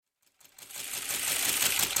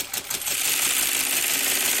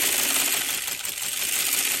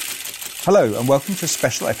Hello and welcome to a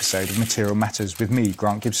special episode of Material Matters with me,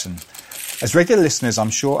 Grant Gibson. As regular listeners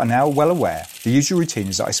I'm sure are now well aware, the usual routine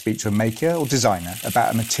is that I speak to a maker or designer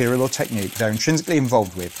about a material or technique they're intrinsically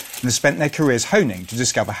involved with and have spent their careers honing to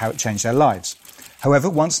discover how it changed their lives. However,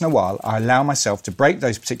 once in a while I allow myself to break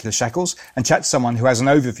those particular shackles and chat to someone who has an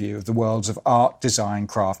overview of the worlds of art, design,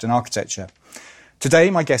 craft and architecture.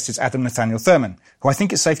 Today my guest is Adam Nathaniel Thurman, who I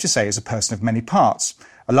think it's safe to say is a person of many parts.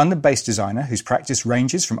 A London-based designer whose practice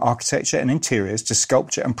ranges from architecture and interiors to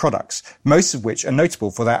sculpture and products, most of which are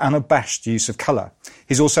notable for their unabashed use of colour.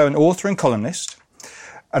 He's also an author and columnist,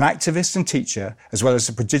 an activist and teacher, as well as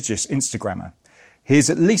a prodigious Instagrammer. He is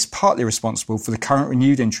at least partly responsible for the current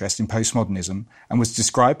renewed interest in postmodernism and was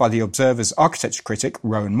described by The Observer's architecture critic,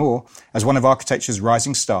 Rowan Moore, as one of architecture's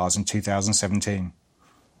rising stars in 2017.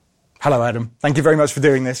 Hello, Adam. Thank you very much for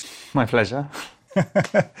doing this. My pleasure.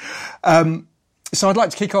 So I'd like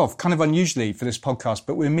to kick off, kind of unusually for this podcast,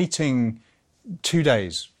 but we're meeting 2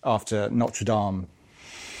 days after Notre Dame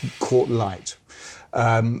caught light.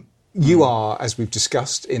 You are, as we've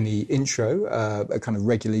discussed in the intro, a kind of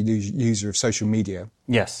regular user of social media.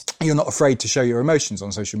 Yes. You're not afraid to show your emotions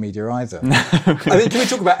on social media either. I mean, can we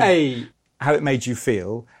talk about A, how it made you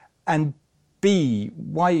feel, and B,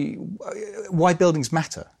 why buildings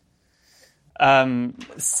matter?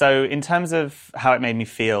 So in terms of how it made me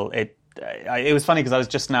feel, it was funny because I was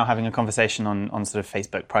just now having a conversation on sort of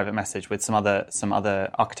Facebook private message with some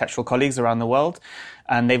other architectural colleagues around the world,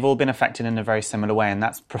 and they've all been affected in a very similar way, and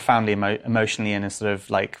that's profoundly emotionally in a sort of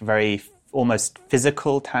like very almost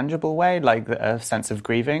physical, tangible way, like a sense of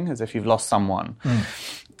grieving, as if you've lost someone.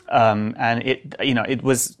 And it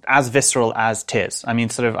was as visceral as tears. I mean,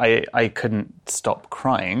 sort of, I couldn't stop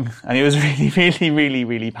crying. And it was really, really, really,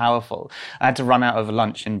 really powerful. I had to run out of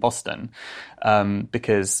lunch in Boston,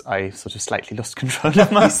 because I sort of slightly lost control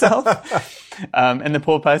of myself. And the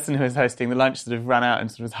poor person who was hosting the lunch sort of ran out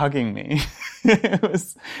and sort of was hugging me. It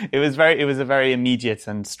was a very immediate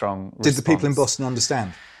and strong response. Did the people in Boston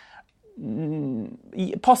understand?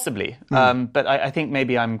 Possibly. But I think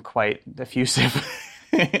maybe I'm quite effusive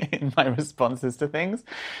in my responses to things,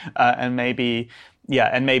 and maybe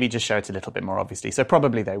just show it a little bit more obviously. So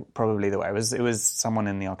probably the way it was someone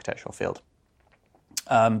in the architectural field.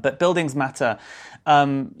 But buildings matter.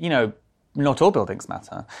 Not all buildings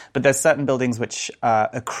matter, but there's certain buildings which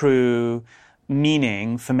accrue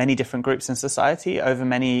meaning for many different groups in society over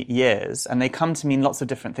many years, and they come to mean lots of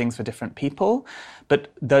different things for different people,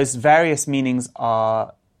 but those various meanings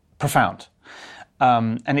are profound.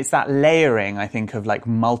 And it's that layering, I think, of like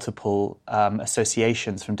multiple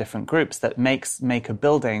associations from different groups that make a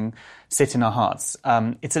building sit in our hearts.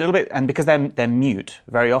 It's a little bit, and because they're mute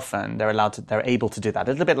very often, they're able to do that.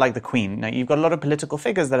 A little bit like the Queen. Now, you've got a lot of political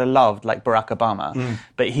figures that are loved, like Barack Obama,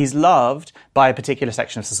 but he's loved by a particular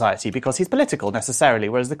section of society because he's political necessarily.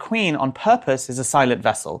 Whereas the Queen, on purpose, is a silent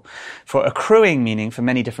vessel for accruing meaning for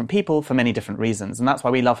many different people for many different reasons, and that's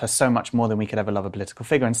why we love her so much more than we could ever love a political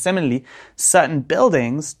figure. And similarly, certain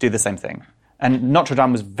buildings do the same thing. And Notre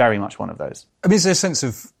Dame was very much one of those. I mean, is there a sense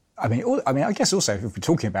of, I guess also, if we're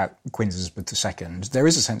talking about Queen Elizabeth II, there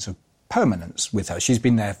is a sense of permanence with her. She's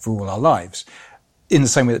been there for all our lives, in the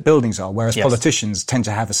same way that buildings are, whereas politicians tend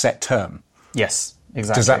to have a set term. Yes,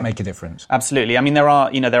 exactly. Does that make a difference? Absolutely. I mean, there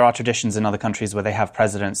are traditions in other countries where they have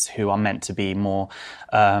presidents who are meant to be more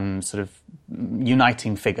sort of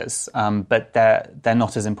uniting figures, but they're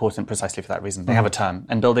not as important precisely for that reason. They have a term.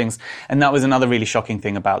 And buildings, and that was another really shocking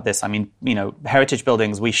thing about this. I mean, heritage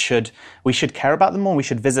buildings, we should care about them more, we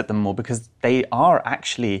should visit them more, because they are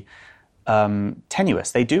actually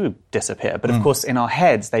tenuous. They do disappear. But of course, in our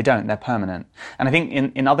heads, they don't. They're permanent. And I think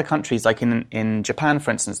in other countries, like in Japan,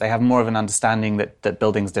 for instance, they have more of an understanding that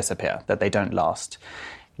buildings disappear, that they don't last.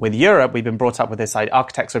 With Europe, we've been brought up with this idea,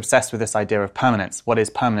 architects are obsessed with this idea of permanence. What is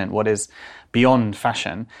permanent? What is beyond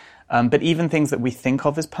fashion? But even things that we think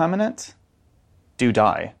of as permanent do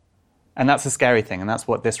die. And that's a scary thing. And that's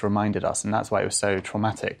what this reminded us. And that's why it was so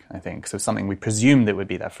traumatic, I think. So something we presumed that would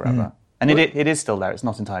be there forever. And it is still there. It's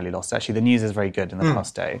not entirely lost. Actually, the news is very good in the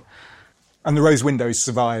past day. And the Rose Window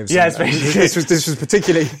survives. Yeah, it's very good. This was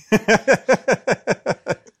particularly...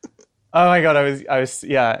 Oh my God,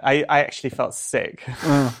 I actually felt sick.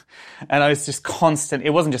 And I was just it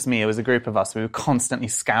wasn't just me, it was a group of us. We were constantly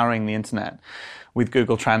scouring the internet with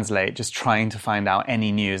Google Translate, just trying to find out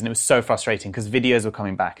any news. And it was so frustrating because videos were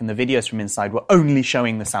coming back and the videos from inside were only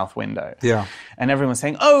showing the south window. Yeah. And everyone was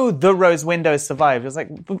saying, oh, the Rose Window survived. It was like,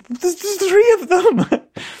 there's 3 of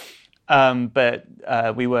them. But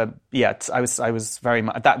we were, I was very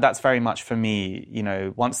much, that's very much for me,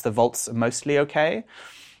 once the vaults are mostly okay,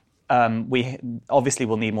 we obviously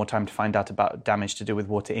will need more time to find out about damage to do with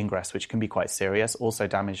water ingress, which can be quite serious. Also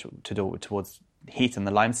damage to do towards heat in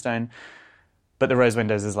the limestone. But the rose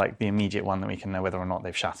windows is like the immediate one that we can know whether or not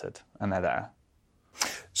they've shattered, and they're there.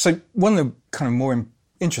 So one of the kind of more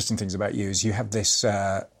interesting things about you is you have this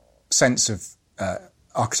sense of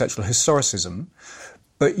architectural historicism,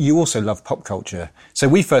 but you also love pop culture. So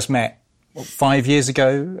we first met 5 years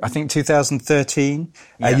ago, I think 2013.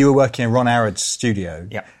 You were working in Ron Arrad's studio.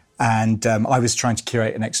 Yeah. And I was trying to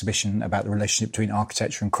curate an exhibition about the relationship between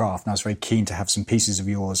architecture and craft, and I was very keen to have some pieces of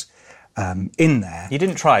yours in there. You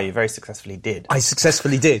didn't try, you very successfully did. I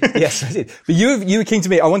successfully did, yes, I did. But you were keen to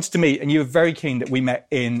meet. I wanted to meet, and you were very keen that we met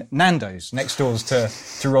in Nando's, next doors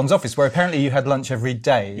to Ron's office, where apparently you had lunch every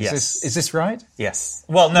day. Is this right? Yes.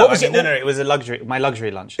 Well, no, no, it was my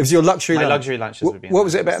luxury lunch. It was your luxury lunch? My luxury lunches would be in What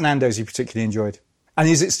was it about Nando's you particularly enjoyed? And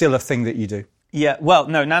is it still a thing that you do? Yeah, well,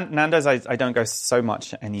 no, Nando's, I don't go so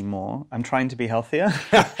much anymore. I'm trying to be healthier.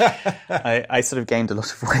 I sort of gained a lot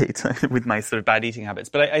of weight with my sort of bad eating habits.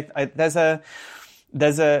 But there's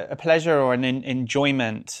a pleasure or an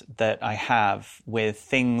enjoyment that I have with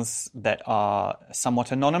things that are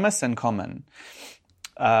somewhat anonymous and common.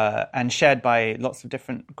 And shared by lots of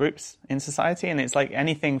different groups in society. And it's like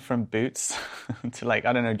anything from Boots to like,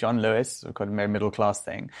 I don't know, John Lewis, kind of a middle class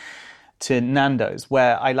thing, to Nando's,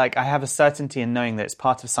 where I have a certainty in knowing that it's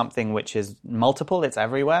part of something which is multiple, it's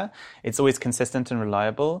everywhere, it's always consistent and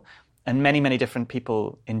reliable, and many, many different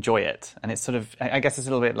people enjoy it. And it's sort of, I guess it's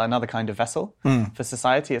a little bit like another kind of vessel for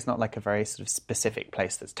society. It's not like a very sort of specific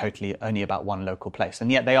place that's totally only about one local place.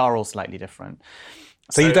 And yet they are all slightly different.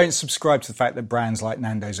 So you don't subscribe to the fact that brands like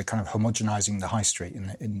Nando's are kind of homogenising the high street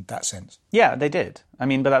in that sense? Yeah, they did. I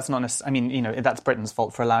mean, but that's not that's Britain's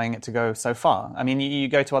fault for allowing it to go so far. I mean, you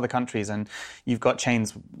go to other countries and you've got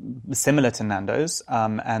chains similar to Nando's,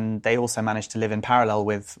 and they also manage to live in parallel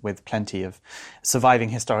with plenty of surviving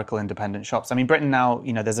historical independent shops. I mean, Britain now,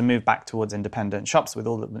 there's a move back towards independent shops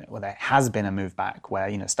there has been a move back where,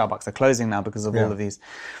 Starbucks are closing now because of all of these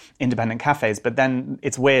independent cafes. But then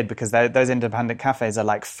it's weird because those independent cafes are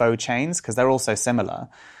like faux chains because they're all so similar,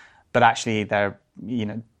 but actually they're,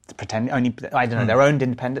 pretend only, I don't know, they're owned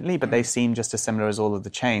independently, but they seem just as similar as all of the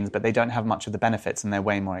chains, but they don't have much of the benefits and they're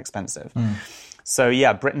way more expensive. So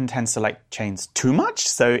yeah, Britain tends to like chains too much.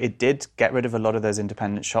 So it did get rid of a lot of those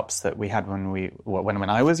independent shops that we had when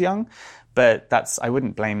I was young. But I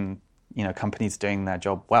wouldn't blame, companies doing their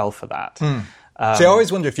job well for that. So I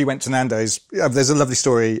always wonder if you went to Nando's, there's a lovely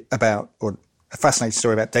story or a fascinating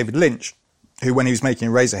story about David Lynch, who when he was making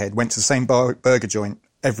Razorhead went to the same burger joint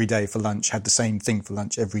every day for lunch, had the same thing for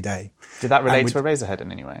lunch every day. Did that relate to a Razorhead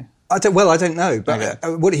in any way? I don't know.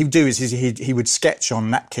 But what he would do is he would sketch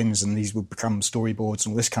on napkins and these would become storyboards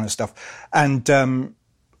and all this kind of stuff. And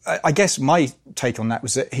I guess my take on that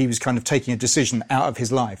was that he was kind of taking a decision out of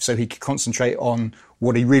his life so he could concentrate on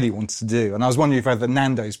what he really wanted to do. And I was wondering if either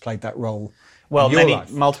Nando's played that role. Well,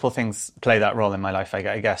 multiple things play that role in my life,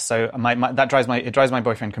 I guess. So it drives my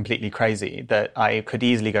boyfriend completely crazy that I could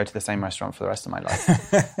easily go to the same restaurant for the rest of my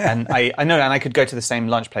life. And I know, and I could go to the same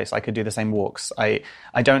lunch place. I could do the same walks. I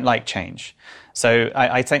don't like change. So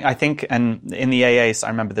I think, and in the AAs,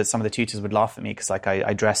 I remember that some of the tutors would laugh at me because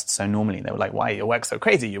I dressed so normally. They were like, "Why your work's so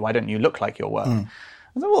crazy? Why don't you look like your work?" I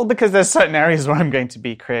said, well, because there's certain areas where I'm going to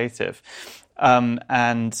be creative.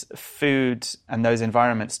 And food and those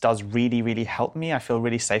environments does really, really help me. I feel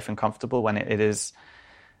really safe and comfortable when it is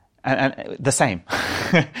and the same.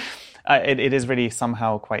 It is really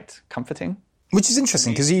somehow quite comforting. Which is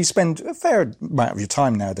interesting because you spend a fair amount of your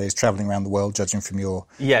time nowadays travelling around the world, judging from your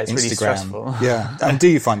Instagram. It's really stressful. Yeah, and do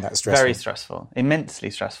you find that stressful? Very stressful,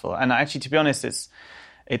 immensely stressful. And actually, to be honest,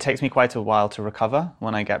 it takes me quite a while to recover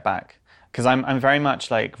when I get back. Because I'm very much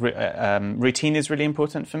like routine is really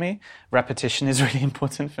important for me. Repetition is really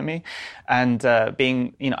important for me. And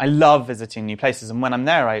I love visiting new places. And when I'm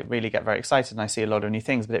there, I really get very excited and I see a lot of new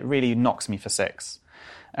things, but it really knocks me for six.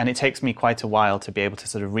 And it takes me quite a while to be able to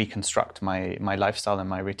sort of reconstruct my lifestyle and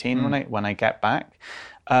my routine when I get back.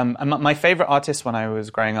 And my favorite artist when I was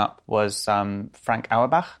growing up was Frank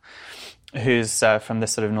Auerbach, who's from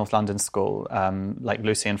this sort of North London school, like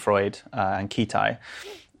Lucian Freud and Kitai.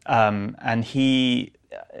 What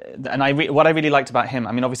I really liked about him,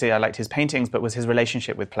 I mean, obviously I liked his paintings, but was his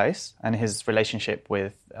relationship with place and his relationship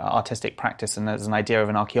with artistic practice, and there's an idea of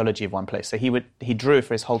an archaeology of one place. So he drew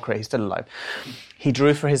for his whole career. He's still alive. He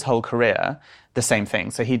drew for his whole career the same thing.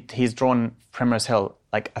 So he's drawn Primrose Hill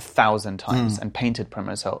like 1,000 times and painted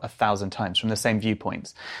Primrose Hill 1,000 times from the same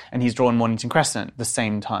viewpoints. And he's drawn Mornington Crescent the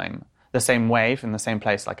same time, the same way from the same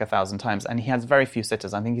place like 1,000 times. And he has very few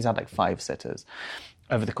sitters. I think he's had like 5 sitters.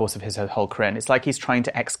 over the course of his whole career. And it's like he's trying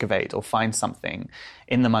to excavate or find something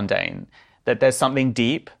in the mundane, that there's something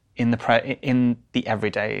deep in the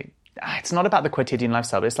everyday. It's not about the quotidian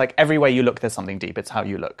lifestyle, but it's like everywhere you look, there's something deep. It's how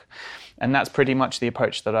you look. And that's pretty much the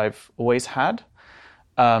approach that I've always had.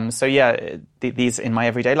 These in my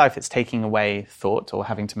everyday life, it's taking away thought or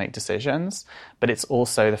having to make decisions, but it's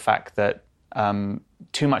also the fact that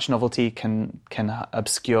too much novelty can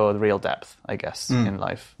obscure the real depth, I guess, in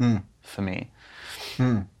life for me.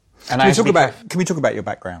 And can we talk about your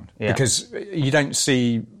background? Yeah. Because you don't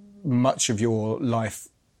see much of your life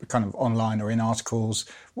kind of online or in articles.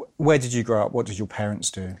 Where did you grow up? What did your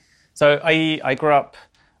parents do? So I grew up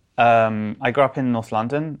in North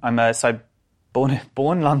London. I'm a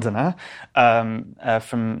born Londoner,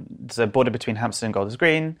 from the border between Hampstead and Golders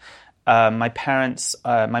Green. My parents,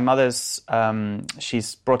 my mother's,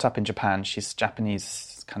 she's brought up in Japan. She's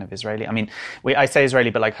Japanese, kind of Israeli. I mean, I say Israeli,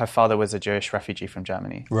 but like her father was a Jewish refugee from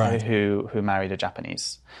Germany, right, who married a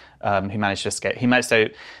Japanese, who managed to escape. So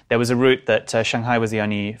there was a route that Shanghai was the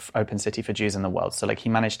only open city for Jews in the world. So like he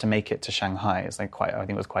managed to make it to Shanghai. It's like I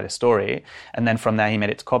think it was quite a story. And then from there he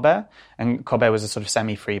made it to Kobe, and Kobe was a sort of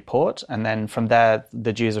semi-free port. And then from there, most of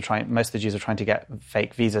the Jews are trying to get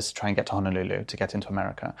fake visas to try and get to Honolulu to get into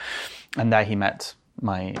America. And there he met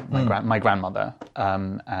my grandmother,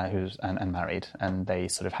 who's and married, and they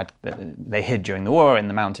sort of they hid during the war in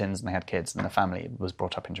the mountains, and they had kids, and the family was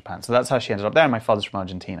brought up in Japan. So that's how she ended up there. And my father's from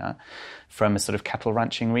Argentina, from a sort of cattle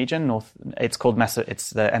ranching region north. It's called it's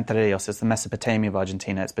the Entre Rios. It's the Mesopotamia of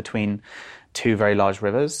Argentina. It's between two very large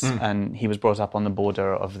rivers, and he was brought up on the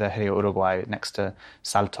border of the Rio Uruguay next to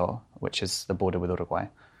Salto, which is the border with Uruguay.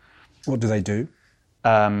 What do they do?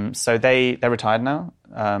 So they're retired now.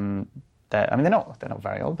 They're not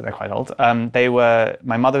very old, but they're quite old.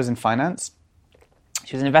 My mother was in finance.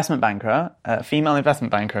 She was an investment banker, a female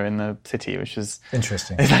investment banker in the city, which is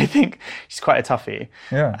interesting. I think she's quite a toughie.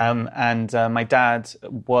 Yeah. And my dad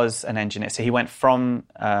was an engineer, so he went from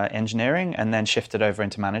engineering and then shifted over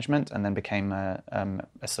into management, and then became a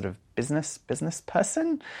sort of business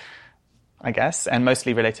person, I guess, and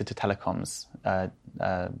mostly related to telecoms,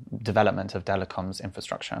 development of telecoms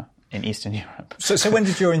infrastructure in Eastern Europe. So when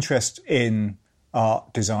did your interest in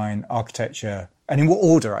art, design, architecture, and in what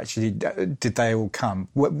order actually did they all come?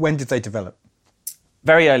 When did they develop?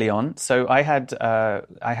 Very early on. So I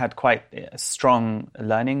had quite strong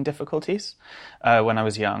learning difficulties when I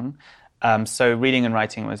was young. So reading and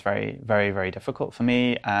writing was very, very, very difficult for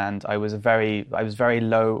me, and I was very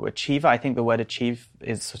low achiever. I think the word achieve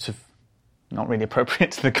is sort of not really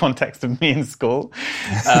appropriate to the context of me in school.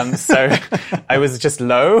 So I was just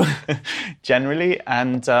low generally.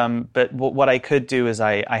 And, but what I could do is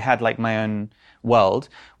I had like my own world,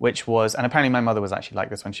 which was, and apparently my mother was actually like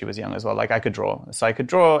this when she was young as well. Like I could draw. So I could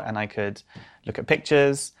draw and I could look at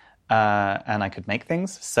pictures, and I could make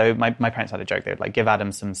things. So my parents had a joke. They would like give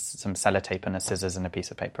Adam some sellotape and a scissors and a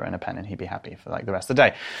piece of paper and a pen, and he'd be happy for like the rest of the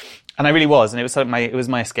day. And I really was, and it was sort of it was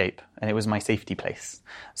my escape, and it was my safety place.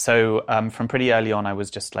 So from pretty early on, I was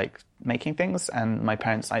just like making things. And my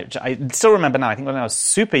parents, I still remember now. I think when I was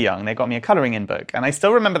super young, they got me a coloring in book, and I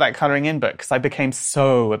still remember that coloring in book because I became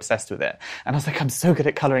so obsessed with it. And I was like, I'm so good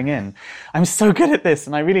at coloring in. I'm so good at this,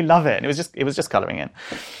 and I really love it. And it was just coloring in.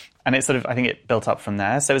 And it sort of, I think it built up from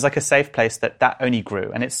there. So it was like a safe place that only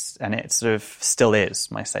grew. And it sort of still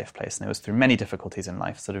is my safe place. And it was through many difficulties in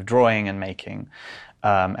life, sort of drawing and making,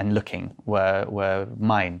 and looking were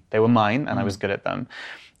mine. They were mine, and I was good at them.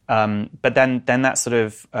 But then that sort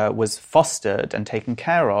of was fostered and taken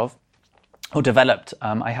care of or developed.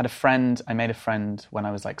 I made a friend when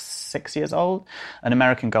I was like 6 years old, an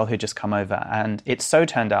American girl who'd just come over. And it so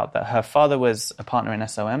turned out that her father was a partner in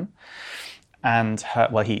SOM. And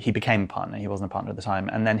he became a partner. He wasn't a partner at the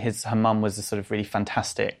time. And then her mum was a sort of really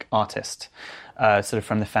fantastic artist, sort of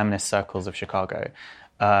from the feminist circles of Chicago.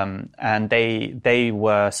 And they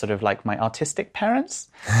were sort of like my artistic parents.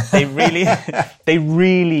 They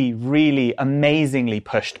really, really amazingly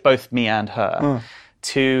pushed both me and her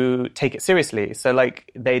to take it seriously. So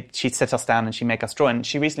like she'd sit us down and she'd make us draw. And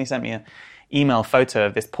she recently sent me an email photo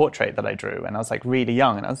of this portrait that I drew, and I was like really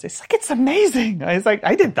young, and I was just like, it's amazing. I was like,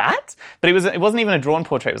 I did that, but it wasn't even a drawn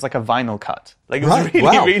portrait. It was like a vinyl cut. Like it was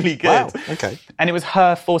really good. Wow. Okay. And it was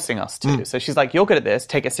her forcing us to. So she's like, you're good at this,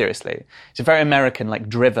 take it seriously. It's a very American, like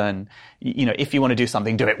driven, if you want to do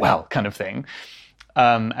something, do it well kind of thing.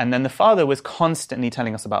 And then the father was constantly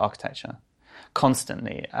telling us about architecture,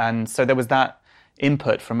 constantly. And so there was that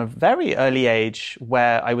input from a very early age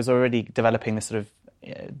where I was already developing this sort of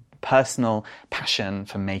personal passion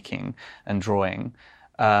for making and drawing.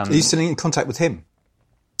 Are you still in contact with him?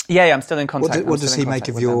 Yeah, I'm still in contact. What does he make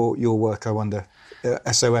of your work, I wonder?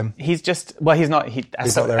 SOM? He's just, well, he's not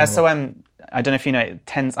there SOM, anymore. I don't know if you know, it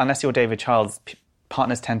tends, unless you're David Childs,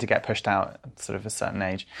 partners tend to get pushed out at sort of a certain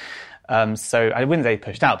age. So I wouldn't say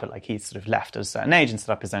pushed out, but like he sort of left at a certain age and set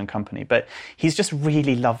up his own company. But he's just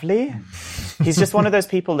really lovely. He's just one of those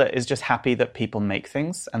people that is just happy that people make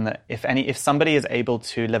things, and that if somebody is able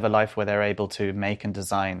to live a life where they're able to make and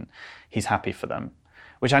design, he's happy for them,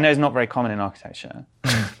 which I know is not very common in architecture.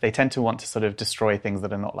 They tend to want to sort of destroy things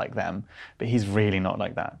that are not like them, but he's really not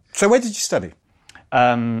like that. So where did you study?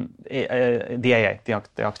 The AA, the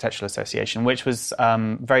Architectural Association, which was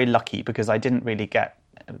very lucky because I didn't really get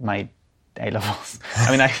my A-levels. I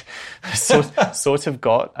mean, I sort of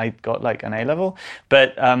got like an A-level,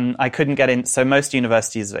 but I couldn't get in. So most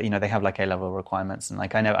universities, you know, they have like A-level requirements, and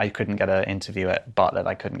like I couldn't get an interview at Bartlett.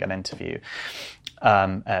 I couldn't get an interview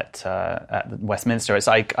at Westminster.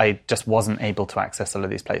 So I just wasn't able to access all of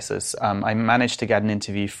these places. I managed to get an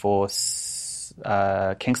interview for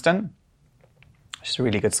Kingston, which is a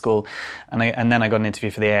really good school, and then I got an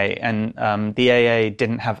interview for the AA, and the AA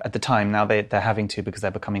didn't have at the time. Now they're having to because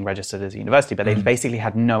they're becoming registered as a university, but they basically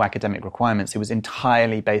had no academic requirements. It was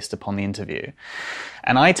entirely based upon the interview,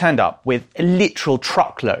 and I turned up with a literal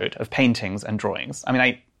truckload of paintings and drawings. I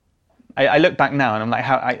mean, I look back now and I'm like,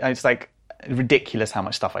 it's like ridiculous how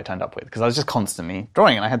much stuff I turned up with, because I was just constantly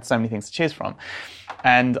drawing and I had so many things to choose from,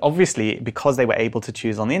 and obviously because they were able to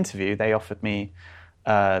choose on the interview, they offered me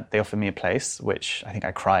a place, which I think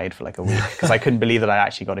I cried for like a week because I couldn't believe that I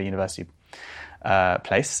actually got a university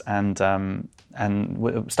place, and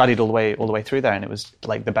studied all the way through there, and it was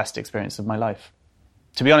like the best experience of my life.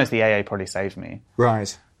 To be honest, the AA probably saved me.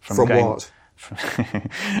 Right. From what?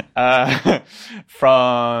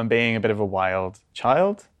 From being a bit of a wild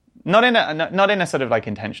child, not in a sort of like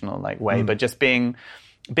intentional like way, but just being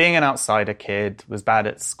an outsider kid, was bad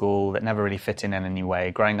at school, that never really fit in any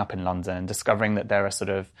way, growing up in London, discovering that there are sort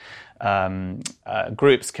of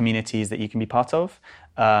groups, communities that you can be part of,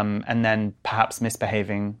 and then perhaps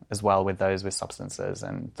misbehaving as well with those with substances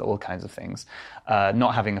and all kinds of things.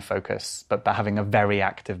 Not having a focus, but having a very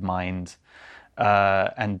active mind,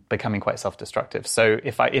 and becoming quite self-destructive. So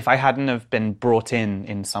if I hadn't have been brought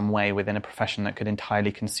in some way within a profession that could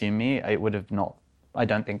entirely consume me, it would have not. I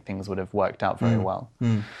don't think things would have worked out very well.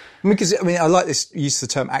 Because, I mean, I like this use of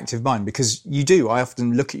the term active mind, because you do. I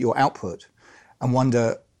often look at your output and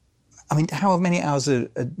wonder, I mean, how many hours a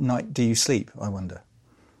night do you sleep, I wonder?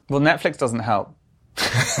 Well, Netflix doesn't help.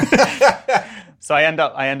 So I end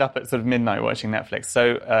up at sort of midnight watching Netflix.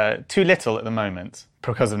 So too little at the moment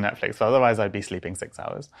because of Netflix. Otherwise, I'd be sleeping 6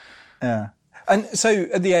 hours. Yeah. And so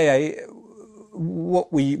at the AA,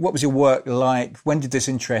 what was your work like? When did this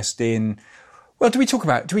interest in... Well, do we call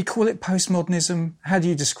it postmodernism? How do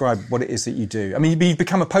you describe what it is that you do? I mean, you've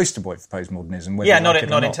become a poster boy for postmodernism. Yeah,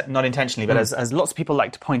 not intentionally, but as lots of people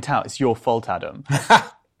like to point out, it's your fault, Adam.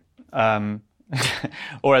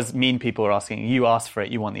 Or as mean people are asking, you asked for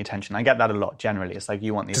it, you want the attention. I get that a lot, generally. It's like,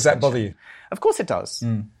 you want the attention. Does that bother you? Of course it does.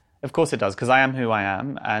 Of course it does, because I am who I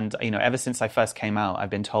am, and you know, ever since I first came out,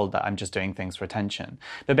 I've been told that I'm just doing things for attention.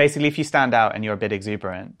 But basically, if you stand out and you're a bit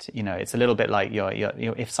exuberant, you know, it's a little bit like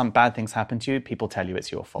if some bad things happen to you, people tell you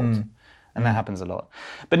it's your fault, and that happens a lot.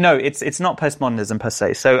 But no, it's not postmodernism per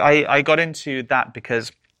se. So I got into that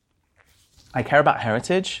because I care about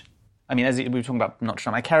heritage. I mean, as we were talking about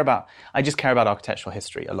Notre Dame, I just care about architectural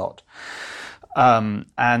history a lot. And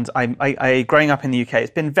I growing up in the UK,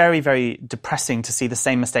 it's been very, very depressing to see the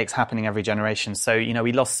same mistakes happening every generation. So, you know,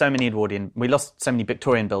 we lost so many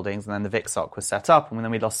Victorian buildings, and then the VicSoc was set up, and then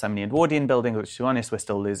we lost so many Edwardian buildings, which, to be honest, we're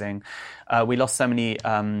still losing. We lost so many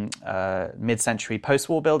mid-century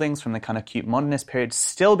post-war buildings from the kind of cute modernist period,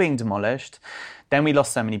 still being demolished. Then we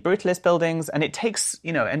lost so many brutalist buildings, and it takes,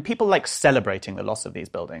 you know, and people like celebrating the loss of these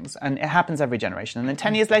buildings, and it happens every generation. And then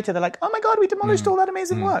 10 years later, they're like, oh my God, we demolished all that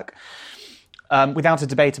amazing work. Without a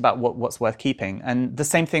debate about what's worth keeping. And the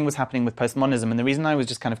same thing was happening with postmodernism. And the reason I was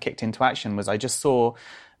just kind of kicked into action was I just saw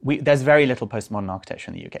there's very little postmodern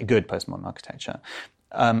architecture in the UK, good postmodern architecture.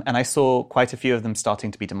 And I saw quite a few of them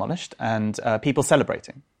starting to be demolished, and people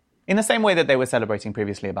celebrating. In the same way that they were celebrating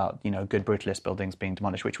previously about, you know, good brutalist buildings being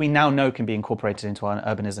demolished, which we now know can be incorporated into our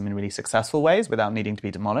urbanism in really successful ways without needing to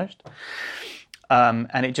be demolished.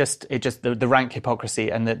 And it just the rank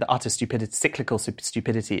hypocrisy and the utter stupidity, cyclical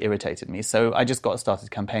stupidity irritated me. So I just got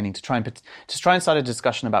started campaigning to try and start a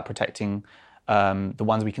discussion about protecting the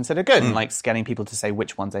ones we consider good, and like getting people to say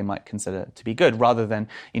which ones they might consider to be good, rather than,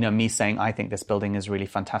 me saying, I think this building is a really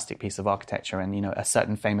fantastic piece of architecture, and, a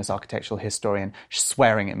certain famous architectural historian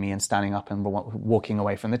swearing at me and standing up and walking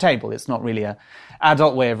away from the table. It's not really an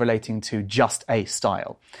adult way of relating to just a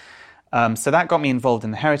style. So that got me involved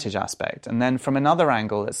in the heritage aspect. And then from another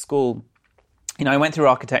angle at school, I went through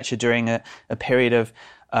architecture during a period of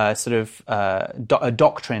a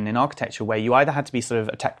doctrine in architecture where you either had to be sort of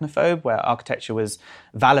a technophobe, where architecture was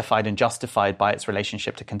valified and justified by its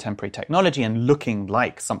relationship to contemporary technology and looking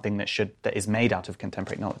like something that is made out of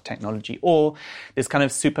contemporary technology, or this kind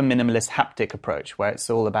of super minimalist haptic approach where it's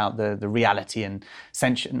all about the reality and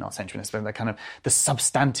not sensualness, but the kind of the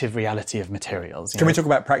substantive reality of materials. Can we talk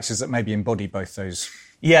about practices that maybe embody both those?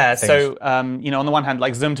 Yeah, things? So, on the one hand,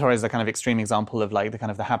 like Zumthor is a kind of extreme example of like the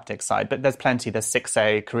kind of the haptic side, but there's plenty. There's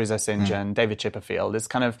 6A, Caruso St. John, David Chipperfield. There's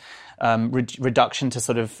kind of reduction to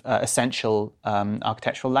sort of essential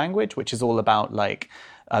architectural language, which is all about like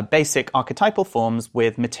basic archetypal forms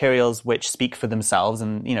with materials which speak for themselves.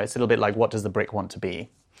 And, it's a little bit like, what does the brick want to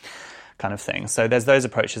be? Kind of thing. So there's those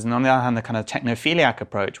approaches. And on the other hand, the kind of technophiliac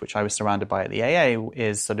approach, which I was surrounded by at the AA,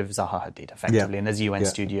 is sort of Zaha Hadid, effectively. And there's UN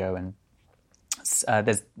Studio, and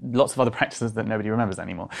there's lots of other practices that nobody remembers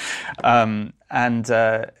anymore.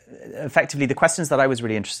 Effectively, the questions that I was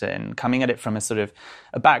really interested in, coming at it from a sort of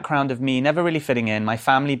a background of me never really fitting in, my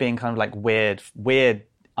family being kind of like weird,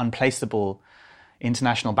 unplaceable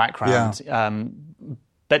international background.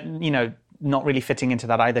 But, not really fitting into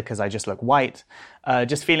that either because I just look white,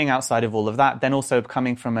 just feeling outside of all of that. Then also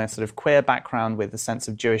coming from a sort of queer background with a sense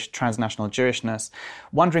of transnational Jewishness,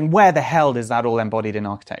 wondering where the hell is that all embodied in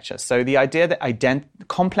architecture? So the idea that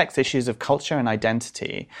complex issues of culture and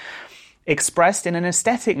identity expressed in an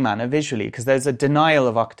aesthetic manner visually, because there's a denial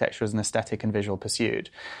of architecture as an aesthetic and visual pursuit.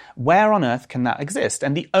 Where on earth can that exist?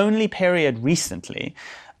 And the only period recently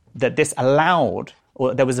that this allowed,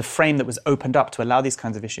 or there was a frame that was opened up to allow these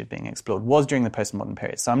kinds of issues being explored, was during the postmodern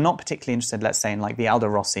period. So I'm not particularly interested, let's say, in like the Aldo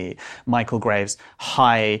Rossi, Michael Graves,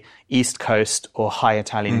 high East Coast or high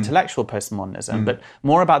Italian intellectual postmodernism, but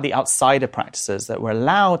more about the outsider practices that were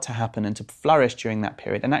allowed to happen and to flourish during that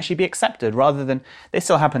period and actually be accepted, rather than, they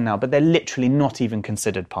still happen now, but they're literally not even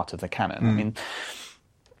considered part of the canon. I mean,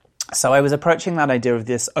 so I was approaching that idea of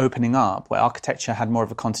this opening up, where architecture had more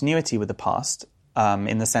of a continuity with the past,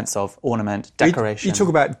 in the sense of ornament, decoration. You talk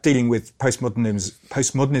about dealing with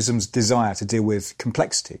postmodernism's desire to deal with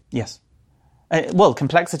complexity. Yes. Well,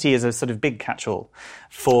 complexity is a sort of big catch-all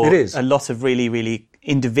for a lot of really, really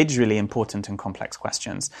individually important and complex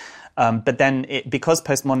questions. But then, because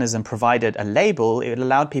postmodernism provided a label, it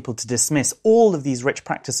allowed people to dismiss all of these rich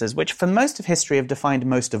practices, which for most of history have defined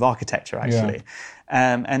most of architecture, actually,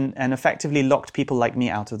 and effectively locked people like me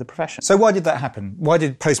out of the profession. So why did that happen? Why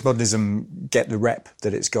did postmodernism get the rep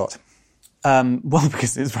that it's got? Well,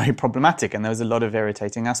 because it's very problematic and there was a lot of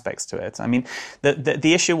irritating aspects to it. I mean,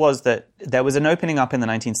 the issue was that there was an opening up in the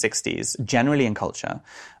 1960s, generally in culture,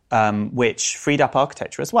 which freed up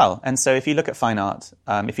architecture as well. And so if you look at fine art,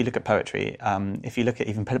 if you look at poetry, if you look at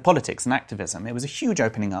even politics and activism, it was a huge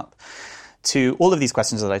opening up to all of these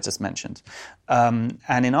questions that I just mentioned. And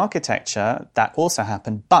in architecture, that also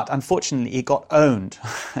happened, but unfortunately it got owned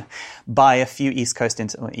by a few East Coast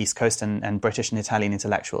and British and Italian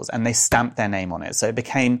intellectuals, and they stamped their name on it. So it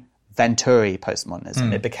became Venturi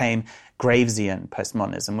postmodernism. It became Gravesian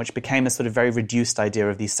postmodernism, which became a sort of very reduced idea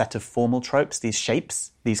of these set of formal tropes, these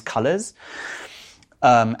shapes, these colors,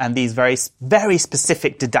 and these very, very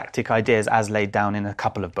specific didactic ideas as laid down in a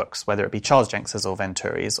couple of books, whether it be Charles Jenks's or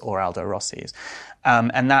Venturi's or Aldo Rossi's.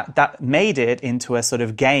 And that made it into a sort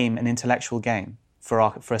of game, an intellectual game for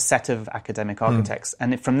a set of academic architects.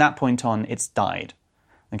 And from that point on, it's died.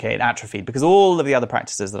 Okay, it atrophied because all of the other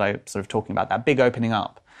practices that I'm sort of talking about, that big opening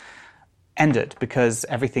up, ended because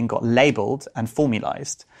everything got labelled and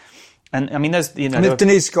formalised. And I mean, there's,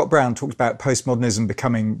 Denise Scott Brown talks about postmodernism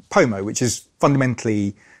becoming POMO, which is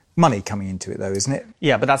fundamentally money coming into it, though, isn't it?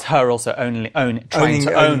 Yeah, but that's her also trying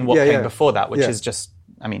to own what came before that, which is just,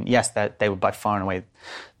 I mean, yes, they were by far and away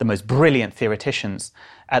the most brilliant theoreticians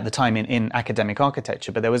at the time in academic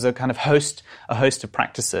architecture, but there was a host of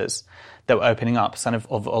practices that were opening up, kind of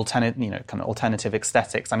alternative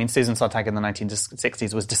aesthetics. I mean, Susan Sontag in the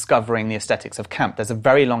 1960s was discovering the aesthetics of camp. There's a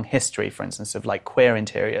very long history, for instance, of like queer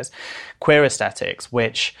interiors, queer aesthetics,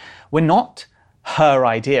 which were not her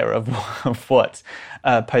idea of what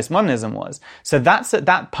postmodernism was. So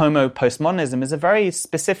that POMO postmodernism is a very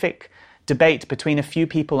specific debate between a few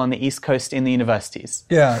people on the East Coast in the universities.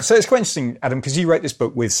 Yeah, so it's quite interesting, Adam, because you wrote this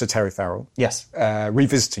book with Sir Terry Farrell. Yes.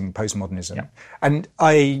 Revisiting postmodernism. Yeah. And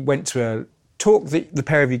I went to a talk that the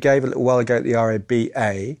pair of you gave a little while ago at the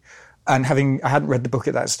RABA, and I hadn't read the book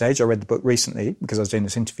at that stage. I read the book recently because I was doing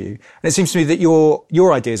this interview. And it seems to me that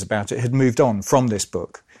your ideas about it had moved on from this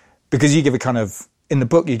book, because you give in the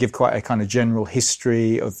book, you give quite a kind of general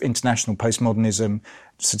history of international postmodernism.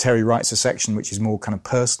 Sir Terry writes a section which is more kind of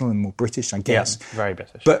personal and more British, I guess. Yeah, very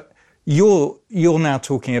British. But you're now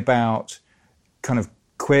talking about kind of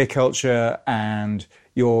queer culture, and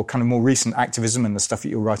your kind of more recent activism and the stuff that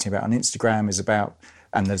you're writing about on Instagram is about,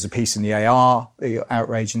 and there's a piece in the AR, the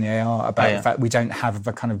outrage in the AR, about the fact we don't have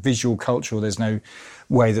a kind of visual culture, or there's no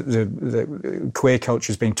way that the queer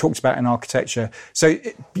culture is being talked about in architecture. So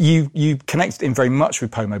you connected in very much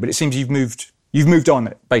with POMO, but it seems you've moved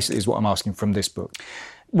on, basically, is what I'm asking from this book.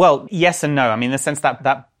 Well, yes and no. I mean, in the sense that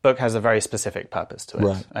that book has a very specific purpose to it.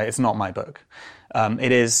 Right. It's not my book.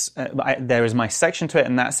 It is. There is my section to it,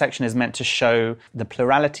 and that section is meant to show the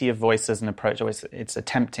plurality of voices and approaches. It's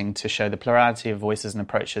attempting to show the plurality of voices and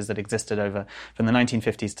approaches that existed from the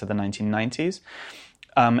 1950s to the 1990s.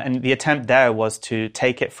 And the attempt there was to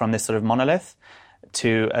take it from this sort of monolith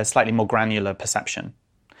to a slightly more granular perception.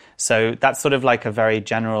 So that's sort of like a very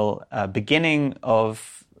general beginning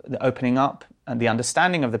of the opening up and the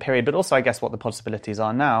understanding of the period, but also, I guess, what the possibilities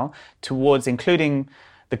are now towards including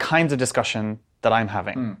the kinds of discussion that I'm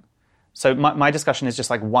having. So my discussion is just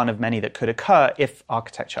like one of many that could occur if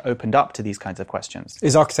architecture opened up to these kinds of questions.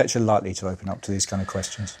 Is architecture likely to open up to these kind of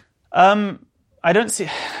questions? I don't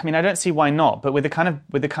see why not, but with the kind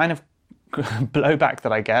of blowback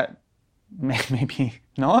that I get, maybe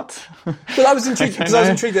not. Well, I was intrigued because I was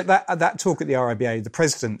intrigued at that talk at the RIBA, the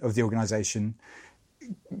president of the organisation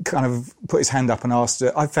kind of put his hand up and asked,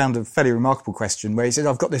 I found a fairly remarkable question where he said,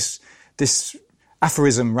 I've got this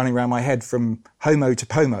aphorism running around my head from homo to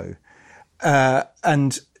pomo.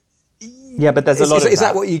 And yeah, but there's a lot of that. Is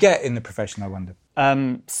that what you get in the profession, I wonder?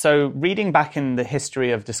 So reading back in the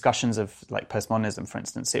history of discussions of like postmodernism, for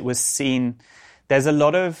instance, it was seen, there's a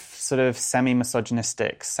lot of sort of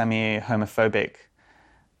semi-misogynistic, semi-homophobic,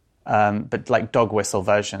 but like dog whistle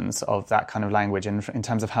versions of that kind of language in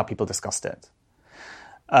terms of how people discussed it.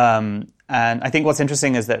 And I think what's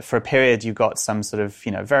interesting is that for a period you got some sort of,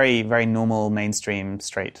 very, very normal, mainstream,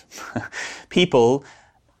 straight people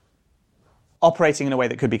operating in a way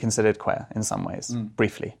that could be considered queer in some ways,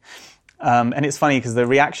 briefly. And it's funny because the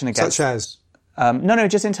reaction against... Such as? No,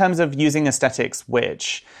 just in terms of using aesthetics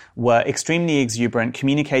which were extremely exuberant,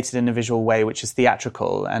 communicated in a visual way which is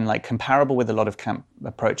theatrical and like comparable with a lot of camp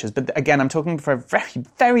approaches. But again, I'm talking for a very,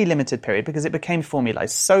 very limited period because it became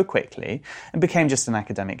formalized so quickly and became just an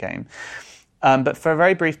academic game. But for a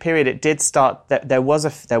very brief period, it did start... There was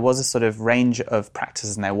a sort of range of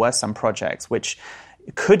practices, and there were some projects which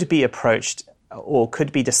could be approached or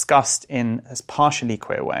could be discussed in a partially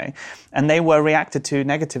queer way. And they were reacted to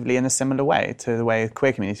negatively in a similar way to the way the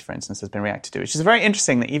queer community, for instance, has been reacted to, which is very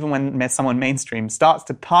interesting that even when someone mainstream starts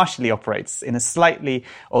to partially operate in a slightly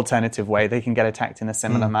alternative way, they can get attacked in a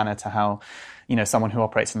similar manner to how, someone who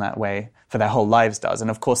operates in that way for their whole lives does. And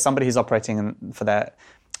of course, somebody who's operating for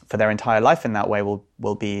their entire life in that way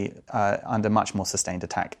will be under much more sustained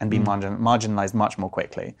attack and be marginalized much more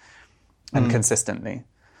quickly and consistently.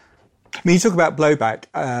 I mean, you talk about blowback.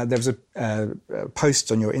 There was a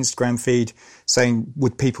post on your Instagram feed saying,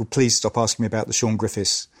 would people please stop asking me about the Sean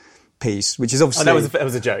Griffiths piece, which is obviously... that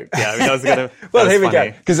was a joke. Yeah, I mean, I was going to... Well, here we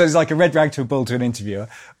go. Because there's like a red rag to a bull to an interviewer,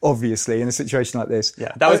 obviously, in a situation like this.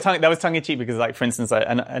 Yeah, that was tongue-in-cheek because, like, for instance,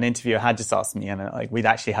 an interviewer had just asked me and we'd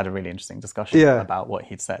actually had a really interesting discussion about what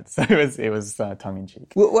he'd said. So it was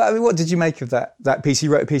tongue-in-cheek. Well, I mean, what did you make of that piece? He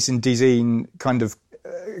wrote a piece in DZine kind of...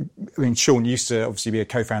 Sean used to obviously be a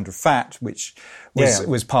co-founder of FAT, which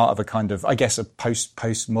was part of a kind of, I guess, a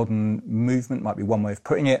postmodern movement, might be one way of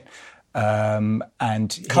putting it. And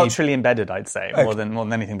culturally embedded, I'd say, more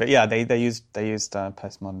than anything. But yeah, they used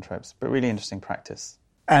postmodern tropes, but really interesting practice.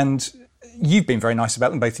 And you've been very nice about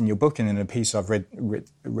them, both in your book and in a piece I've read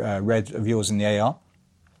of yours in the AR.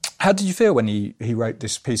 How did you feel when he wrote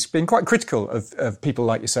this piece, being quite critical of people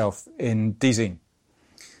like yourself in DZine?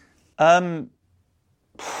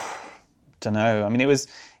 Don't know. I mean, it was.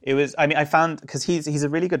 I mean, I found, because he's a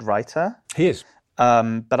really good writer. He is.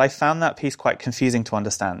 But I found that piece quite confusing to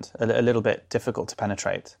understand, a little bit difficult to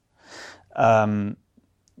penetrate, compared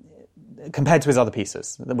to his other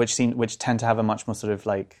pieces, which tend to have a much more sort of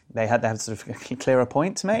like they have sort of a clearer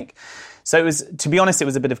point to make. So it was, to be honest, it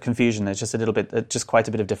was a bit of confusion. There's just quite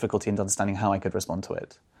a bit of difficulty in understanding how I could respond to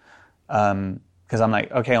it, because I'm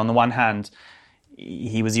like, okay, on the one hand,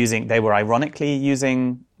 they were ironically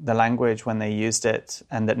using the language when they used it,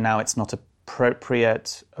 and that now it's not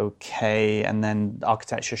appropriate, okay, and then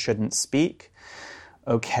architecture shouldn't speak,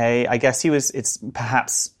 okay. I guess it's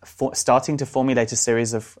perhaps starting to formulate a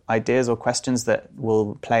series of ideas or questions that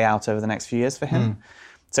will play out over the next few years for him.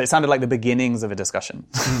 So it sounded like the beginnings of a discussion,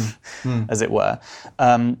 as it were.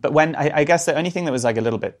 But when I guess the only thing that was like a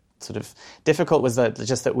little bit sort of difficult was that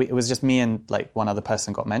it was just me and like one other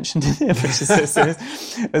person got mentioned in it, which is so serious.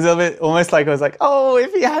 It was a little bit almost like I was like, oh,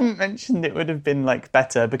 if he hadn't mentioned it would have been like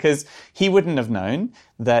better, because he wouldn't have known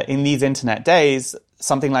that in these internet days,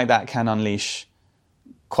 something like that can unleash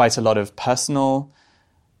quite a lot of personal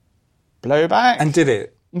blowback. And did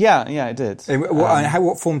it? Yeah, it did.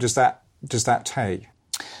 What form does that take?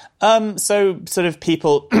 So sort of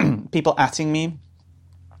people atting me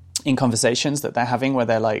in conversations that they're having where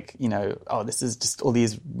they're like, you know, oh, this is just all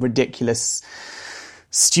these ridiculous,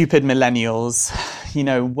 stupid millennials, you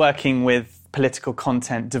know, working with political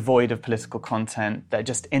content, devoid of political content. They're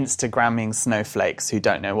just Instagramming snowflakes who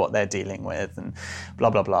don't know what they're dealing with and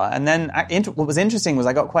blah, blah, blah. And then what was interesting was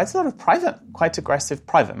I got quite a lot of quite aggressive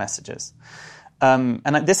private messages. And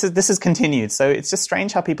this has continued. So it's just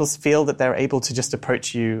strange how people feel that they're able to just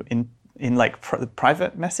approach you in like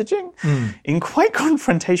private messaging in quite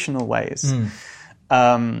confrontational ways.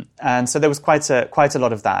 And so there was quite a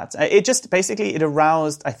lot of that. It just basically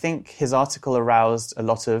aroused, I think his article aroused a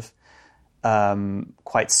lot of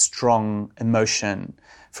quite strong emotion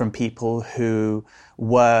from people who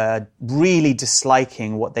were really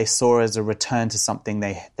disliking what they saw as a return to something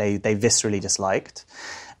they viscerally disliked.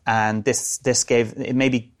 And this gave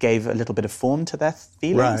a little bit of form to their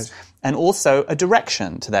feelings, and also a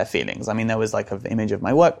direction to their feelings. I mean, there was like an image of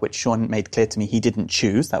my work, which Sean made clear to me he didn't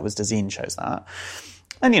choose. That was Dazine chose that.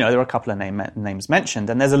 And, you know, there were a couple of names mentioned,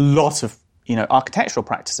 and there's a lot of, you know, architectural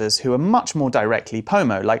practices who are much more directly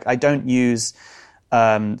POMO. Like, I don't use,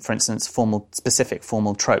 for instance, specific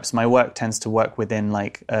formal tropes. My work tends to work within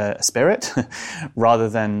like a spirit rather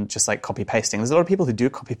than just like copy pasting. There's a lot of people who do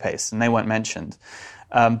copy paste, and they weren't mentioned.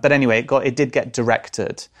 But anyway, it did get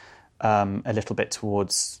directed a little bit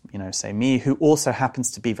towards, you know, say me, who also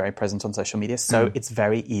happens to be very present on social media. So it's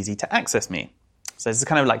very easy to access me. So it's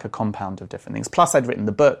kind of like a compound of different things. Plus, I'd written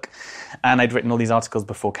the book, and I'd written all these articles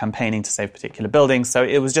before campaigning to save particular buildings. So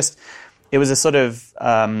it was a sort of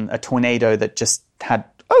a tornado that just had,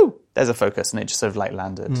 there's a focus, and it just sort of like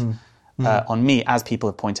landed on me, as people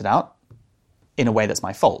have pointed out, in a way that's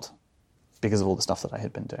my fault because of all the stuff that I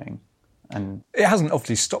had been doing. And it hasn't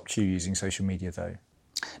obviously stopped you using social media, though.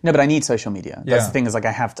 No, but I need social media. Yeah. That's the thing, is like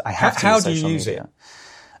I have to use social media. How do you use it?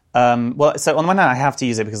 Well, so on the one hand, I have to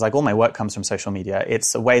use it because like all my work comes from social media.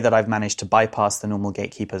 It's a way that I've managed to bypass the normal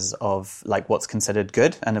gatekeepers of like what's considered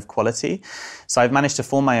good and of quality. So I've managed to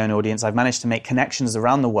form my own audience. I've managed to make connections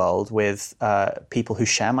around the world with people who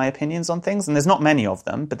share my opinions on things. And there's not many of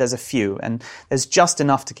them, but there's a few. And there's just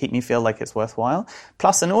enough to keep me feel like it's worthwhile.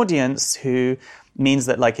 Plus an audience who means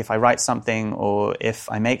that like if I write something or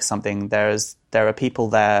if I make something, there are people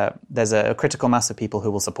there. There's a critical mass of people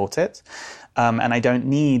who will support it, and I don't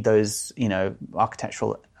need those, you know,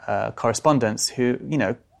 architectural correspondents who, you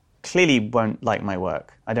know, clearly won't like my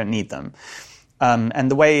work. I don't need them.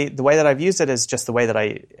 And the way that I've used it is just the way that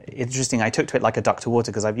I took to it like a duck to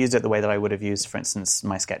water, because I've used it the way that I would have used, for instance,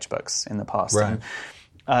 my sketchbooks in the past. Right. And,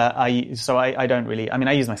 I don't really. I mean,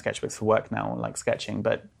 I use my sketchbooks for work now, like sketching,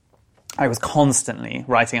 but I was constantly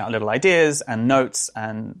writing out little ideas and notes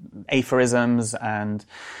and aphorisms and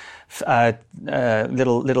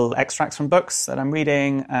little extracts from books that I'm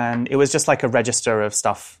reading, and it was just like a register of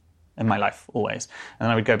stuff in my life always,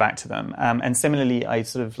 and I would go back to them. And similarly, I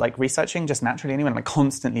sort of like researching just naturally anyway, like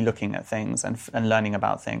constantly looking at things and learning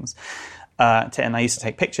about things. And I used to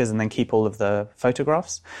take pictures and then keep all of the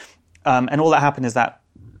photographs. And all that happened is that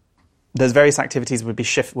those various activities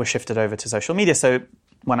were shifted over to social media. So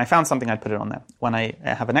when I found something, I'd put it on there. When I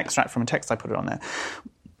have an extract from a text, I put it on there.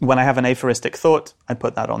 When I have an aphoristic thought, I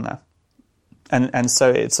put that on there. And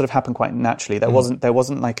so it sort of happened quite naturally. There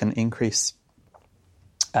wasn't like an increase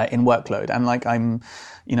in workload. And like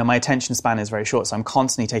my attention span is very short, so I'm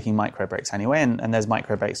constantly taking micro breaks anyway. And those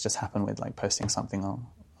micro breaks just happen with like posting something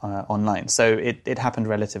online. So it happened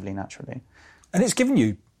relatively naturally. And it's given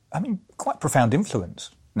you, I mean, quite profound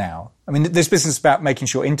influence now. I mean, this business about making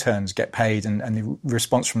sure interns get paid and the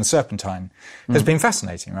response from the Serpentine has been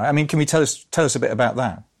fascinating, right? I mean, can we tell us a bit about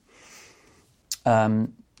that?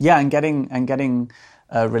 Yeah, and getting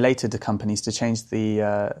related to companies to change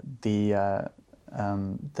the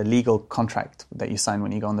legal contract that you sign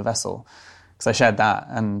when you go on the vessel. Because I shared that,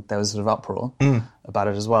 and there was sort of uproar about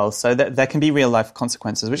it as well. So there can be real life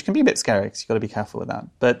consequences, which can be a bit scary because you've got to be careful with that.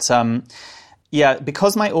 But Yeah,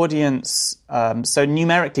 because my audience, so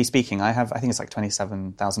numerically speaking, I think it's like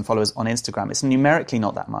 27,000 followers on Instagram. It's numerically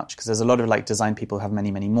not that much because there's a lot of like design people who have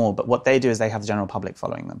many, many more. But what they do is they have the general public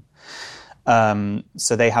following them.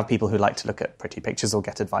 So they have people who like to look at pretty pictures or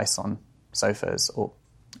get advice on sofas or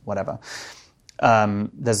whatever.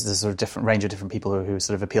 There's a sort of different range of different people who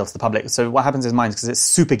sort of appeal to the public. So what happens is mine, because it's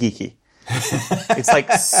super geeky. It's like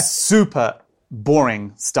super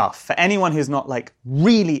boring stuff. For anyone who's not like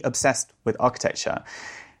really obsessed with architecture,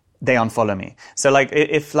 they unfollow me. So like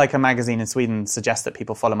if like a magazine in Sweden suggests that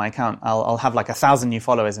people follow my account, I'll have like 1,000 new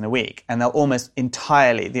followers in a week, and they'll almost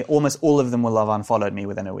all of them will have unfollowed me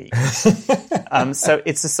within a week. So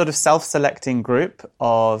it's a sort of self-selecting group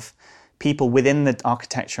of people within the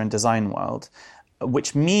architecture and design world,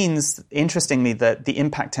 which means, interestingly, that the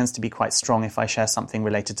impact tends to be quite strong if I share something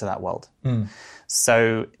related to that world.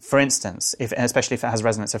 So, for instance, especially if it has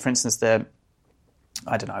resonance. So, for instance, I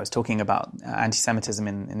was talking about anti-Semitism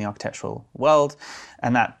in the architectural world,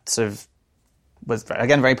 and that sort of was,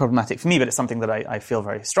 again, very problematic for me, but it's something that I feel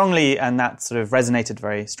very strongly, and that sort of resonated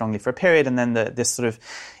very strongly for a period. And then this sort of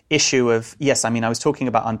issue of, yes, I mean, I was talking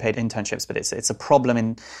about unpaid internships, but it's a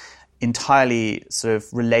problem entirely sort of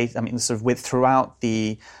throughout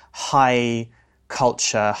the high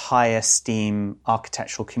culture, high esteem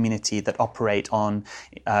architectural community that operate on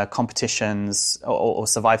competitions or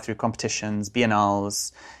survive through competitions,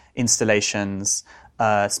 biennales, installations,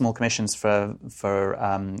 small commissions for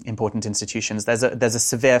important institutions. There's a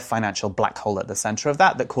severe financial black hole at the center of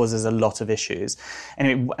that causes a lot of issues.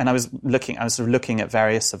 Anyway, and I was looking at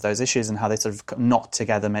various of those issues and how they sort of knot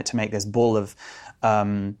together to make this ball of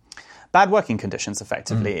bad working conditions,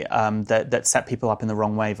 effectively, that set people up in the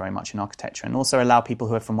wrong way very much in architecture, and also allow people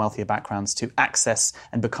who are from wealthier backgrounds to access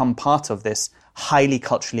and become part of this highly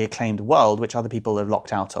culturally acclaimed world, which other people are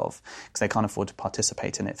locked out of because they can't afford to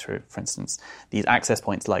participate in it through, for instance, these access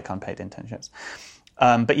points like unpaid internships.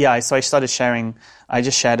 But yeah, so I started sharing. I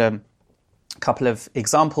just shared a couple of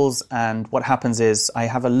examples, and what happens is I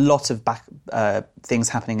have a lot of things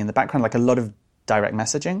happening in the background, like a lot of direct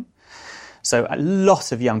messaging. So a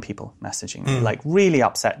lot of young people messaging me, like really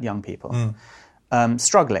upset young people,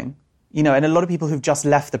 struggling, and a lot of people who've just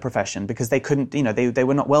left the profession because they couldn't, they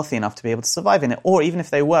were not wealthy enough to be able to survive in it, or even if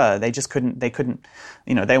they were, they couldn't,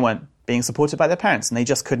 they weren't being supported by their parents and they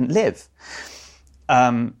just couldn't live.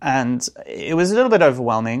 And it was a little bit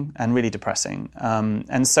overwhelming and really depressing.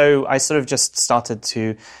 And so I sort of just started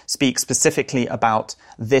to speak specifically about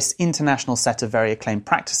this international set of very acclaimed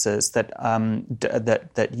practices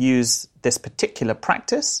that use this particular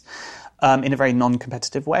practice in a very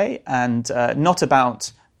non-competitive way, and not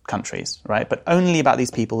about countries, right? But only about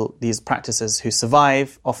these people, these practices who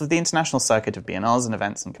survive off of the international circuit of biennales and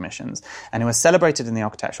events and commissions, and who are celebrated in the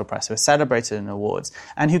architectural press, who are celebrated in awards,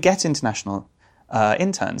 and who get international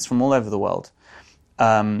interns from all over the world,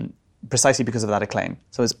 precisely because of that acclaim.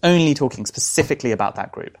 So I was only talking specifically about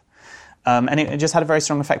that group. And it just had a very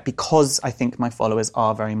strong effect because I think my followers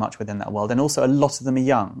are very much within that world. And also a lot of them are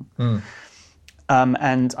young.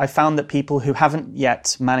 And I found that people who haven't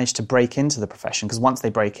yet managed to break into the profession, because once they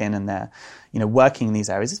break in and they're working in these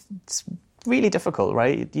areas, it's really difficult,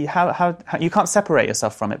 right? You can't separate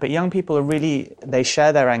yourself from it. But young people they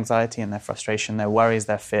share their anxiety and their frustration, their worries,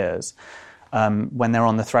 their fears, when they're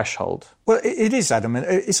on the threshold. Well, it is, Adam. And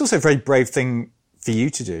it's also a very brave thing for you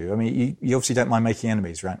to do. I mean, you obviously don't mind making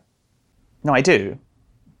enemies, right? No, I do.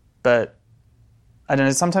 But, I don't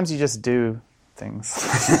know, sometimes you just do things.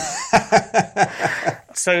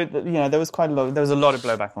 So, there was a lot of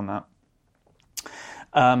blowback on that.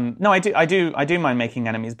 No, I do mind making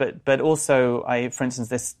enemies, but also for instance,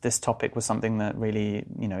 this topic was something that really,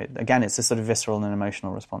 again, it's a sort of visceral and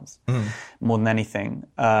emotional response more than anything.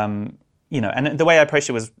 And the way I approached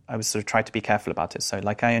it was I was sort of trying to be careful about it. So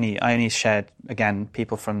like I only shared, again,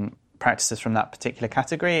 people from practices from that particular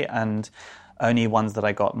category, and only ones that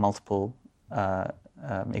I got multiple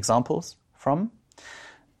examples from.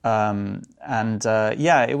 It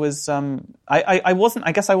was, I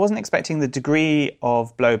wasn't expecting the degree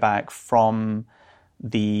of blowback from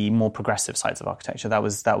the more progressive sides of architecture. That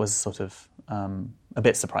was sort of a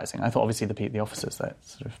bit surprising. I thought obviously the officers that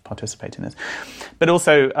sort of participate in this, but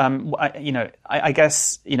also I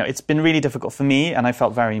guess it's been really difficult for me, and I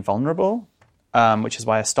felt very vulnerable, which is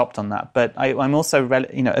why I stopped on that. But I'm also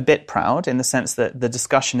a bit proud in the sense that the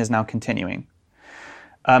discussion is now continuing.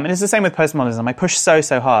 And it's the same with postmodernism. I pushed so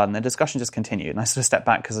hard, and the discussion just continued, and I sort of stepped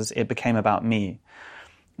back because it became about me.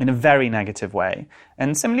 in a very negative way.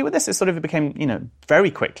 And similarly with this, it became, very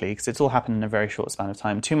quickly, because it's all happened in a very short span of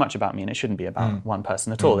time, too much about me, and it shouldn't be about one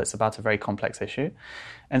person at all. It's about a very complex issue.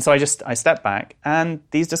 And so I stepped back, and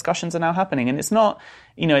these discussions are now happening. And it's not,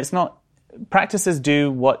 practices do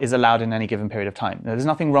what is allowed in any given period of time. There's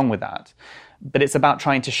nothing wrong with that. But it's about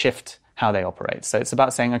trying to shift how they operate. So it's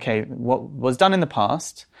about saying, okay, what was done in the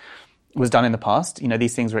past was done in the past.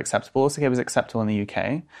 These things were acceptable. So it was acceptable in the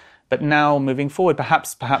UK. But now, moving forward,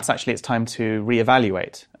 perhaps actually it's time to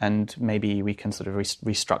reevaluate, and maybe we can sort of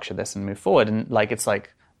restructure this and move forward. And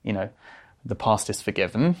the past is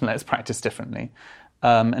forgiven. Let's practice differently,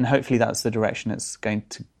 and hopefully that's the direction it's going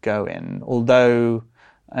to go in. Although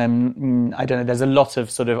I don't know, there's a lot of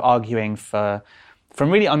sort of arguing from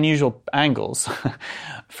really unusual angles,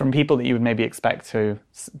 from people that you would maybe expect to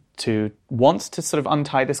want to sort of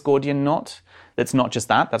untie this Gordian knot. It's not just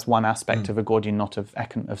that. That's one aspect of a Gordian knot of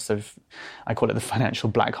sort of, I call it the financial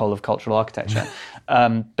black hole of cultural architecture.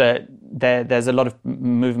 But there's a lot of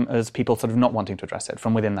movement as people sort of not wanting to address it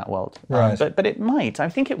from within that world. Right. But it might. I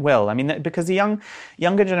think it will. I mean, because the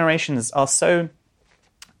younger generations are so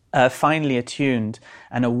finely attuned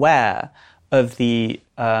and aware of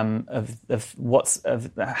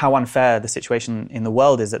how unfair the situation in the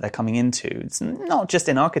world is that they're coming into. It's not just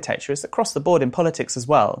in architecture; it's across the board in politics as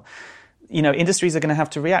well. Industries are going to have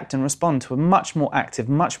to react and respond to a much more active,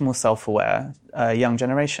 much more self-aware young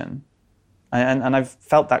generation. And I've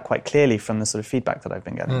felt that quite clearly from the sort of feedback that I've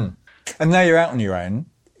been getting. And now you're out on your own.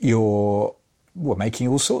 You're making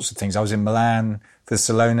all sorts of things. I was in Milan for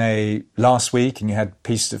Salone last week, and you had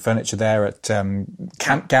pieces of furniture there at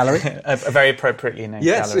Camp Gallery. a very appropriately named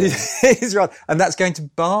gallery. Yes, it is right. And that's going to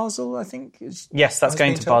Basel, I think? Yes, that's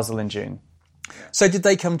going to Basel in June. So did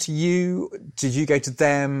they come to you? Did you go to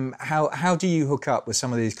them? How do you hook up with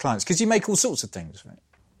some of these clients? Because you make all sorts of things, right?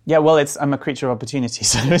 Yeah, well, I'm a creature of opportunity,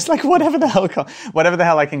 so it's like whatever the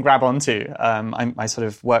hell I can grab onto, I sort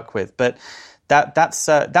of work with. But that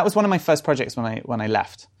was one of my first projects when I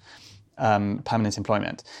left permanent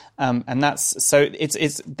employment, and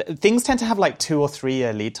it's things tend to have like 2 or 3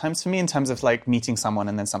 year lead times for me in terms of like meeting someone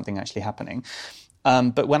and then something actually happening.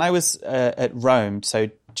 But when I was at Rome, so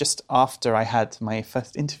just after I had my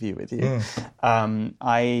first interview with you,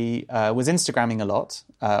 I was Instagramming a lot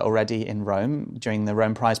already in Rome during the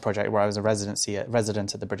Rome Prize project, where I was a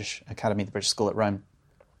resident at the British Academy, the British School at Rome.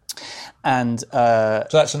 And so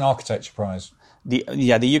that's an architecture prize.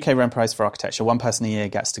 The UK Rome Prize for Architecture. One person a year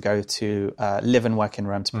gets to go to live and work in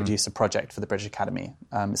Rome to produce a project for the British Academy.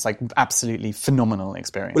 It's like absolutely phenomenal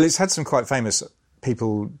experience. Well, it's had some quite famous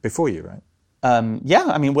people before you, right? I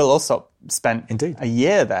mean, Will Alsop spent Indeed. a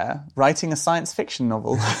year there writing a science fiction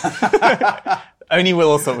novel. Only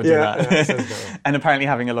Will Alsop would do that. Yeah, and apparently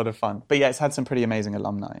having a lot of fun. But yeah, it's had some pretty amazing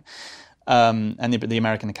alumni. And the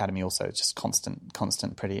American Academy also, just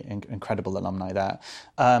constant, pretty incredible alumni there.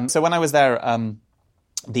 So when I was there,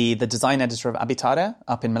 the design editor of Abitare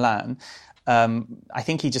up in Milan, I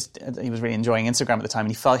think he was really enjoying Instagram at the time,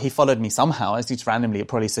 and he followed me somehow, as just randomly, it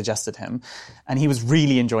probably suggested him, and he was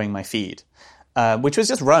really enjoying my feed, which was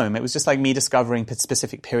just Rome. It was just like me discovering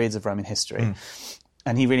specific periods of Roman history.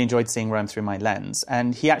 And he really enjoyed seeing Rome through my lens.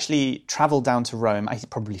 And he actually traveled down to Rome,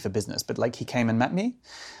 probably for business, but like he came and met me.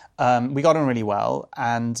 We got on really well,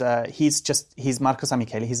 and he's Marco San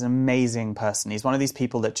Michele. He's an amazing person. He's one of these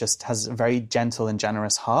people that just has a very gentle and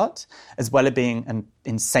generous heart, as well as being an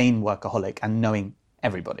insane workaholic and knowing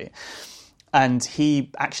everybody. And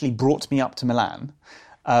he actually brought me up to Milan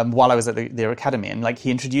while I was at the academy, and like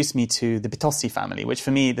he introduced me to the Bitossi family, which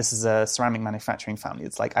for me, this is a ceramic manufacturing family.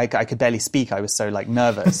 It's like I could barely speak. I was so like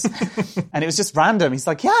nervous, and it was just random. He's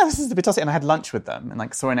like, "Yeah, this is the Bitossi," and I had lunch with them and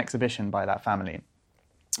like saw an exhibition by that family.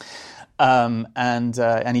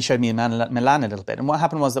 And he showed me in Milan a little bit. And what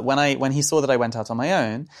happened was that when he saw that I went out on my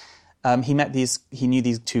own, he knew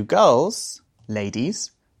these 2 girls,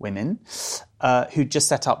 women, who just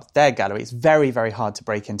set up their gallery. It's very, very hard to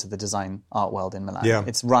break into the design art world in Milan. Yeah.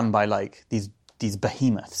 It's run by like these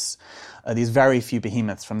behemoths, these very few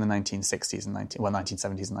behemoths from the 1960s and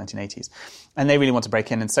 1970s and 1980s. And they really want to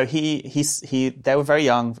break in. And so they were very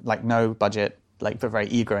young, like no budget, like but very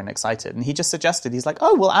eager and excited, and he just suggested, he's like,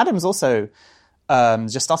 oh well, Adam's also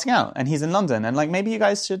just starting out, and he's in London, and like maybe you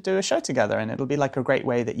guys should do a show together, and it'll be like a great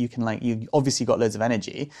way that you can like, you obviously got loads of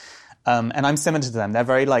energy, and I'm similar to them. They're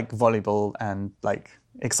very like voluble and like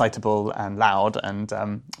excitable and loud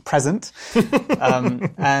and present,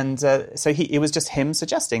 and so it was just him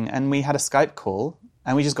suggesting, and we had a Skype call,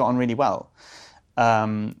 and we just got on really well.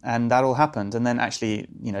 And that all happened. And then actually,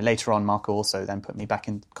 later on, Marco also then put me back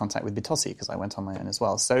in contact with Bitossi because I went on my own as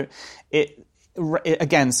well. So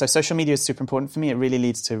Again, so social media is super important for me. It really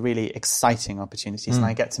leads to really exciting opportunities, and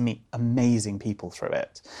I get to meet amazing people through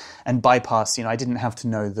it and bypass, I didn't have to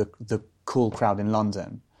know the cool crowd in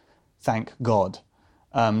London, thank God,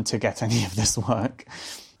 to get any of this work.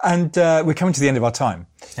 And we're coming to the end of our time.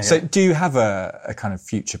 Okay. So do you have a kind of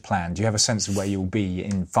future plan? Do you have a sense of where you'll be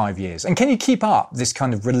in 5 years? And can you keep up this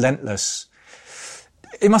kind of relentless...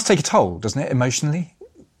 It must take a toll, doesn't it, emotionally?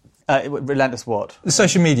 Relentless what? The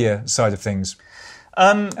social media side of things.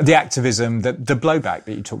 The activism, the blowback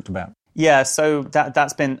that you talked about. Yeah, so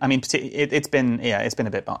that's been... I mean, it's been a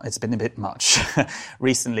bit much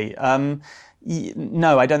recently.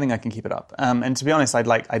 No, I don't think I can keep it up. And to be honest, I'd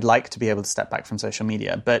like to be able to step back from social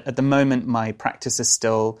media. But at the moment, my practice is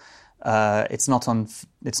still it's not on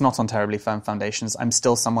terribly firm foundations. I'm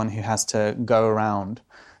still someone who has to go around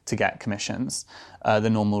to get commissions, the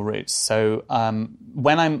normal routes. So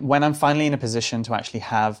when I'm finally in a position to actually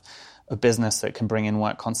have a business that can bring in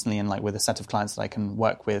work constantly and with a set of clients that I can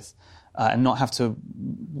work with. And not have to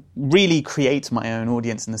really create my own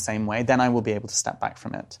audience in the same way, then I will be able to step back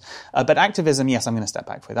from it. But activism, yes, I'm going to step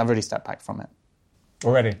back from it. I've already stepped back from it.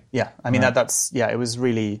 Already? Yeah. I mean, it was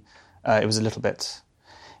really, it was a little bit...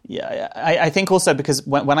 Yeah, I think also because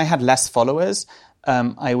when I had less followers,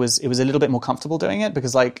 it was a little bit more comfortable doing it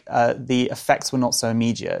because the effects were not so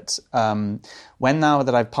immediate. When now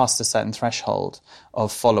that I've passed a certain threshold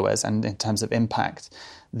of followers and in terms of impact,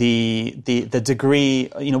 the degree,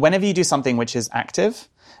 whenever you do something which is active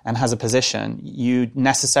and has a position, you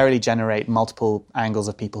necessarily generate multiple angles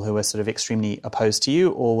of people who are sort of extremely opposed to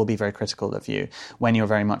you or will be very critical of you when you're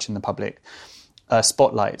very much in the public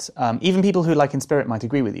spotlight. Even people who in spirit might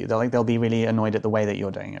agree with you. They'll be really annoyed at the way that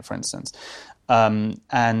you're doing it, for instance. And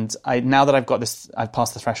now that I've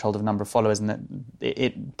passed the threshold of number of followers, and that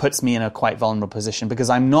it puts me in a quite vulnerable position because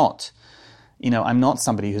I'm not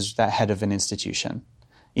somebody who's the head of an institution.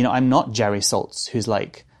 I'm not Jerry Saltz, who's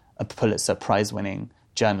like a Pulitzer Prize-winning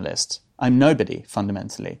journalist. I'm nobody,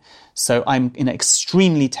 fundamentally. So I'm in an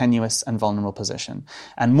extremely tenuous and vulnerable position.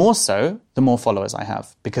 And more so, the more followers I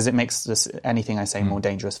have, because it makes anything I say more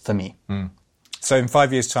dangerous for me. Mm. So in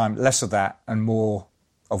 5 years' time, less of that and more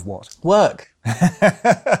of what? Work.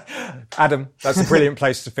 Adam, that's a brilliant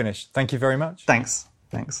place to finish. Thank you very much. Thanks.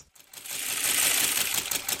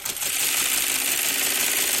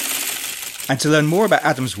 And to learn more about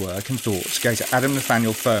Adam's work and thoughts, go to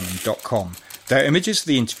adamnathanielfurman.com. There are images of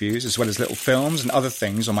the interviews as well as little films and other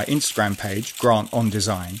things on my Instagram page, Grant on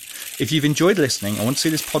Design. If you've enjoyed listening and want to see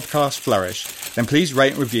this podcast flourish, then please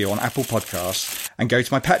rate and review on Apple Podcasts and go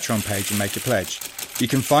to my Patreon page and make a pledge. You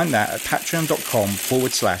can find that at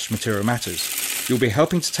patreon.com/Material Matters. You'll be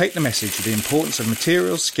helping to take the message of the importance of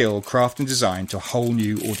materials, skill, craft and design to a whole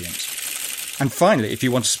new audience. And finally, if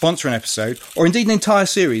you want to sponsor an episode, or indeed an entire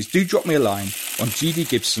series, do drop me a line on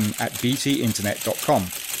gdgibson@btinternet.com.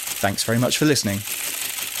 Thanks very much for listening.